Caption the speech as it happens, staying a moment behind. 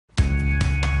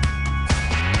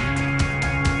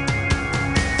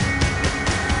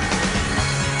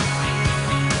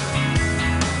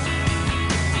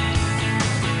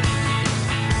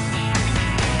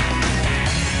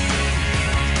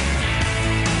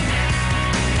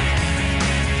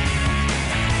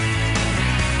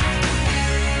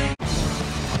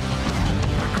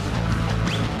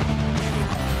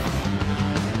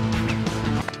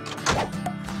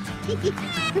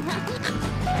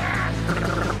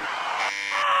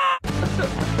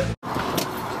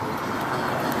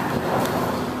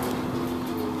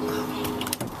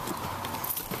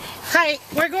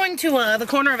We're going to the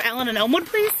corner of Allen and Elmwood,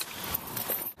 please.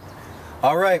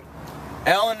 All right,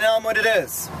 Allen and Elmwood it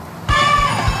is.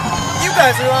 You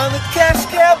guys are on the Cash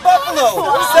Cab Buffalo,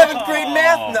 7th grade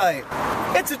math night.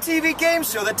 It's a TV game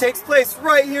show that takes place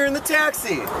right here in the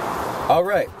taxi. All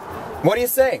right, what do you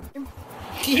say?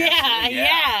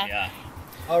 Yeah.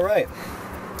 All right,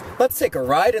 let's take a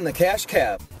ride in the Cash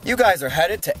Cab. You guys are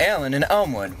headed to Allen and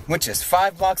Elmwood, which is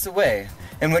 5 blocks away,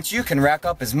 in which you can rack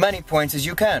up as many points as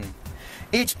you can.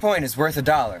 Each point is worth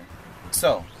 $1.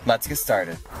 So, let's get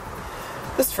started.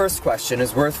 This first question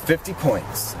is worth 50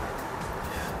 points.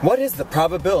 What is the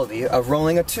probability of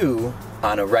rolling a 2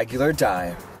 on a regular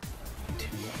die? 2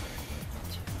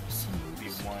 would be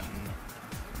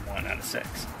 1 out of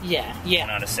 6. Yeah. 1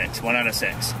 out of 6. 1 out of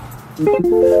 6.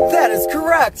 That is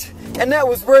correct! And that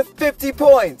was worth 50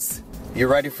 points! You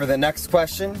ready for the next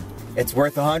question? It's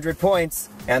worth 100 points,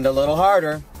 and a little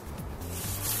harder.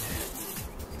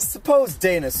 Suppose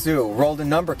Dana Sue rolled a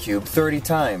number cube 30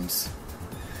 times.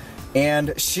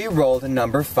 And she rolled a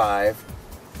number 5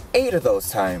 8 of those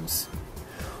times.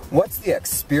 What's the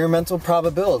experimental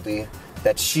probability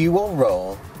that she will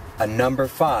roll a number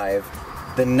 5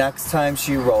 the next time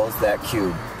she rolls that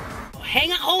cube?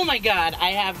 Hang on. Oh my god,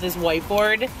 I have this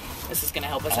whiteboard. This is going to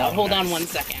help us out. Hold on 1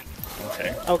 second.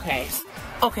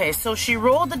 Okay, so she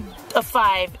rolled a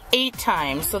 5 8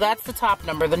 times, so that's the top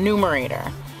number, the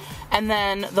numerator. And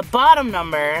then the bottom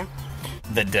number...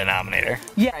 The denominator.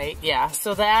 Yeah, right, yeah.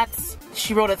 So that's...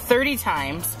 She rolled it 30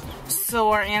 times,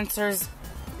 so our answer's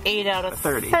 8 out of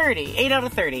 30. 8 out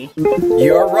of 30.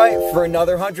 You're right for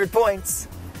another 100 points.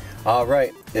 All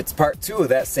right, it's part 2 of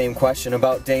that same question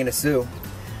about Dana Sue.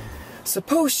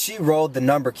 Suppose she rolled the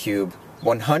number cube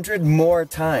 100 more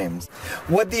times.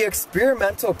 Would the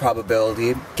experimental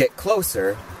probability get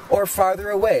closer or farther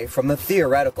away from the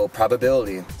theoretical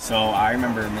probability? So I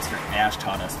remember Mr. Ash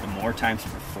taught us the more times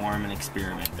you perform an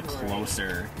experiment, the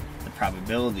closer the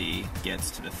probability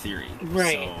gets to the theory.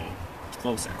 Right. So it's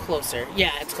closer. Closer.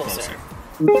 Yeah, it's closer.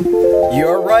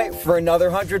 You're right for another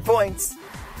 100 points.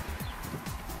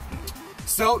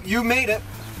 So you made it,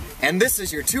 and this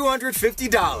is your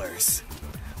 $250.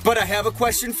 But I have a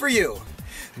question for you.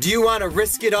 Do you want to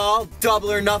risk it all, double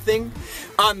or nothing,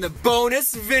 on the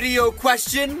bonus video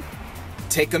question?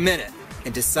 Take a minute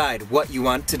and decide what you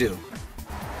want to do.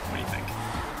 What do you think?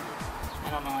 I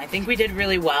don't know. I think we did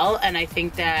really well, and I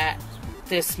think that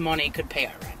this money could pay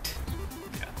our rent.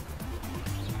 Yeah,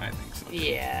 I think so.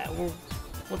 Yeah,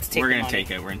 let's take the money. We're gonna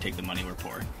take it. We're gonna take the money. We're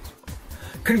poor.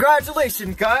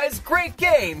 Congratulations, guys! Great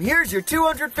game! Here's your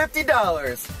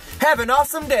 $250. Have an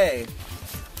awesome day!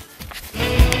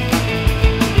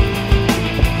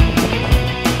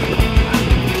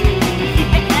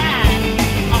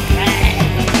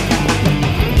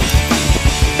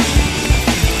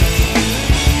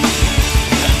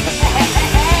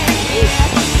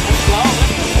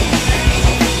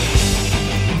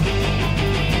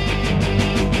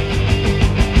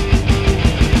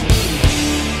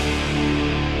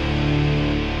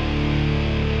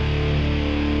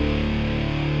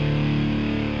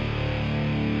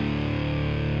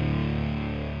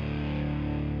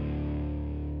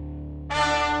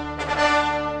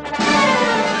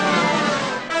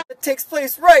 Takes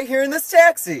place right here in this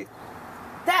taxi.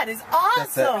 That is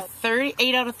awesome.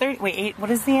 8 out of 30. Wait, 8.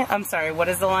 What is the? I'm sorry. What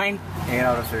is the line? 8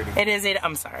 out of 30. It is 8.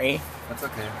 I'm sorry. That's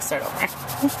okay. Start over.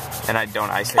 And I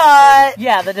say Cut.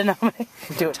 Yeah, the denominator.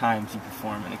 Do it. times you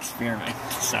perform an experiment.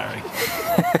 Sorry.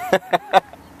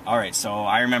 All right. So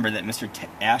I remember that Mr.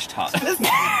 Ash taught us.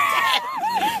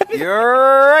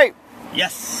 You're right.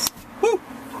 Yes. Woo.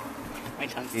 My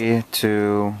tongue's 3,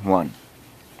 2, 1.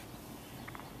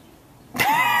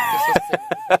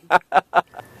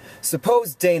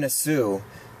 Suppose Dana Sue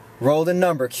rolled a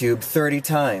number cube 30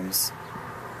 times.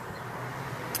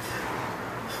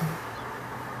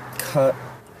 Cut.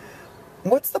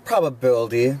 What's the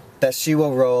probability that she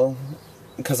will roll,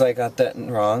 because I got that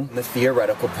wrong, the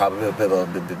theoretical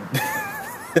probability.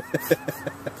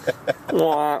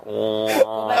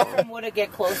 Well, that one would it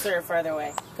get closer or farther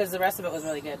away? Because the rest of it was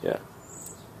really good. Yeah.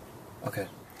 Okay.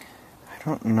 I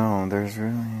don't know, there's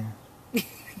really...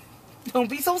 Don't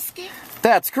be so scared.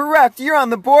 That's correct. You're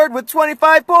on the board with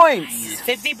 25 points.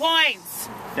 50 points.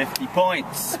 50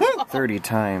 points. 30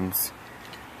 times.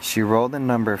 She rolled a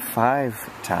number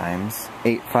 5 times.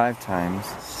 8 5 times.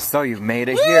 So you've made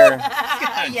it here.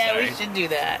 Yeah, we should do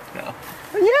that. No.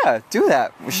 Yeah, do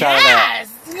that. Shout Yes!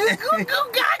 Go,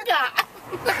 go, gaga!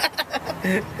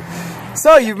 it out.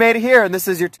 So you've made it here, and this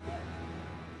is your...